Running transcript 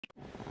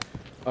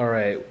All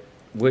right,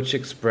 which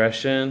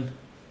expression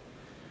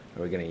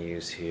are we going to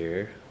use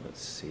here?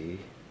 Let's see.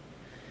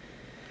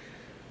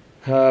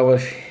 Well,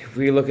 if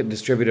we look at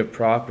distributive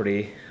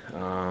property,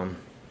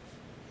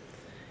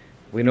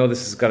 we know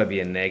this has got to be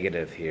a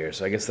negative here,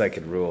 so I guess I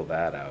could rule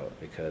that out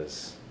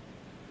because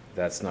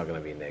that's not going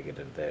to be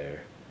negative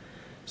there.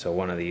 So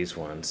one of these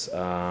ones.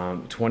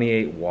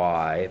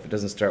 28y, if it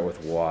doesn't start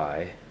with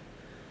y,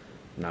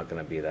 not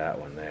going to be that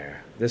one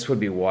there. This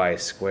would be y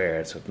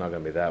squared, so it's not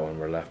going to be that one.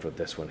 We're left with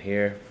this one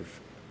here.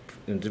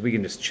 And we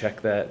can just check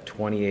that.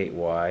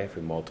 28y, if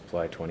we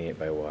multiply 28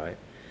 by y.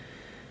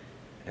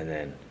 And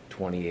then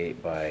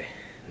 28 by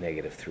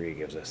negative 3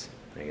 gives us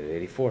negative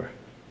 84.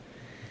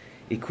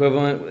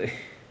 Equivalent,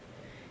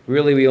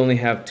 really we only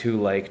have two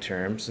like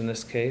terms in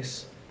this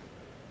case,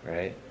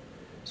 right?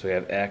 So we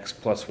have x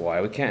plus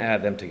y. We can't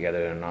add them together,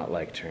 they're not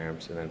like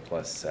terms. And then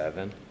plus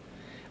 7.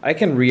 I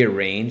can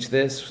rearrange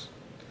this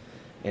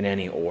in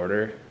any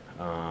order,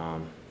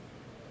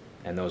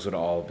 and those would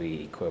all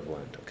be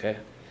equivalent, okay?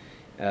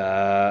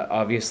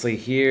 Obviously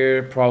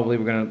here, probably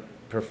we're going to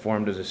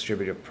perform the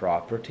distributive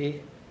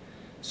property.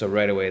 So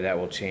right away that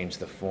will change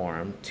the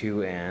form,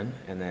 2n,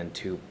 and then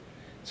 2,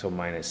 so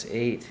minus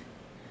 8,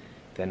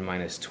 then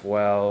minus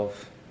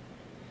 12,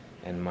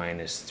 and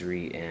minus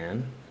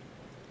 3n.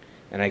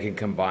 And I can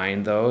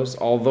combine those,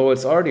 although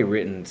it's already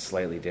written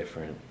slightly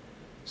different.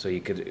 So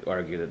you could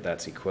argue that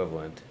that's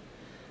equivalent.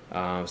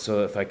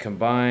 So if I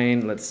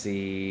combine, let's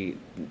see,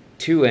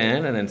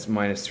 2n, and then it's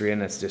minus 3n,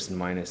 that's just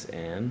minus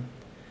n,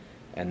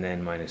 and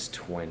then minus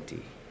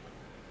 20,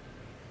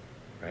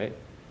 right?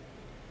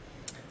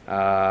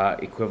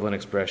 Equivalent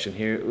expression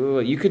here. Ooh,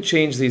 you could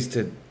change these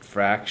to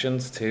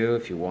fractions too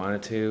if you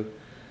wanted to,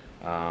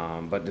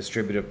 but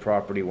distributive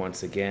property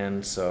once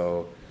again,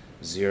 so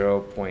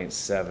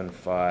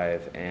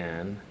 0.75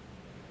 n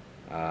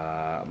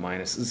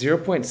minus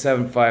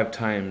 0.75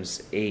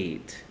 times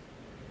 8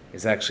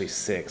 is actually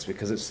 6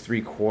 because it's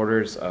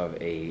 3/4 of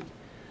 8.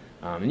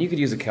 And you could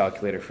use a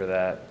calculator for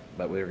that,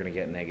 but we were going to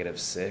get negative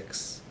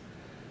 6.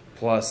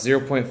 Plus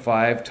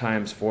 0.5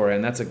 times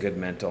 4n, that's a good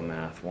mental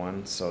math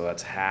one, so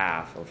that's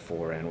half of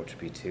 4n, which would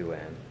be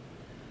 2n,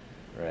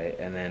 right?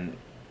 And then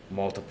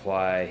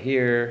multiply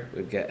here,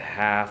 we get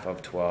half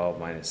of 12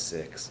 minus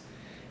 6.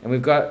 And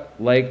we've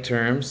got like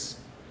terms,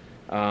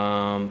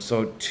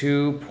 so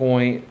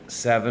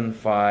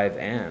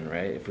 2.75n,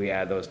 right, if we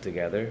add those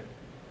together.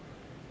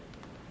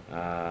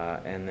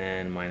 And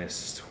then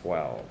minus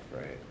 12,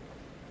 right?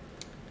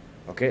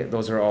 Okay,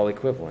 those are all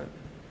equivalent.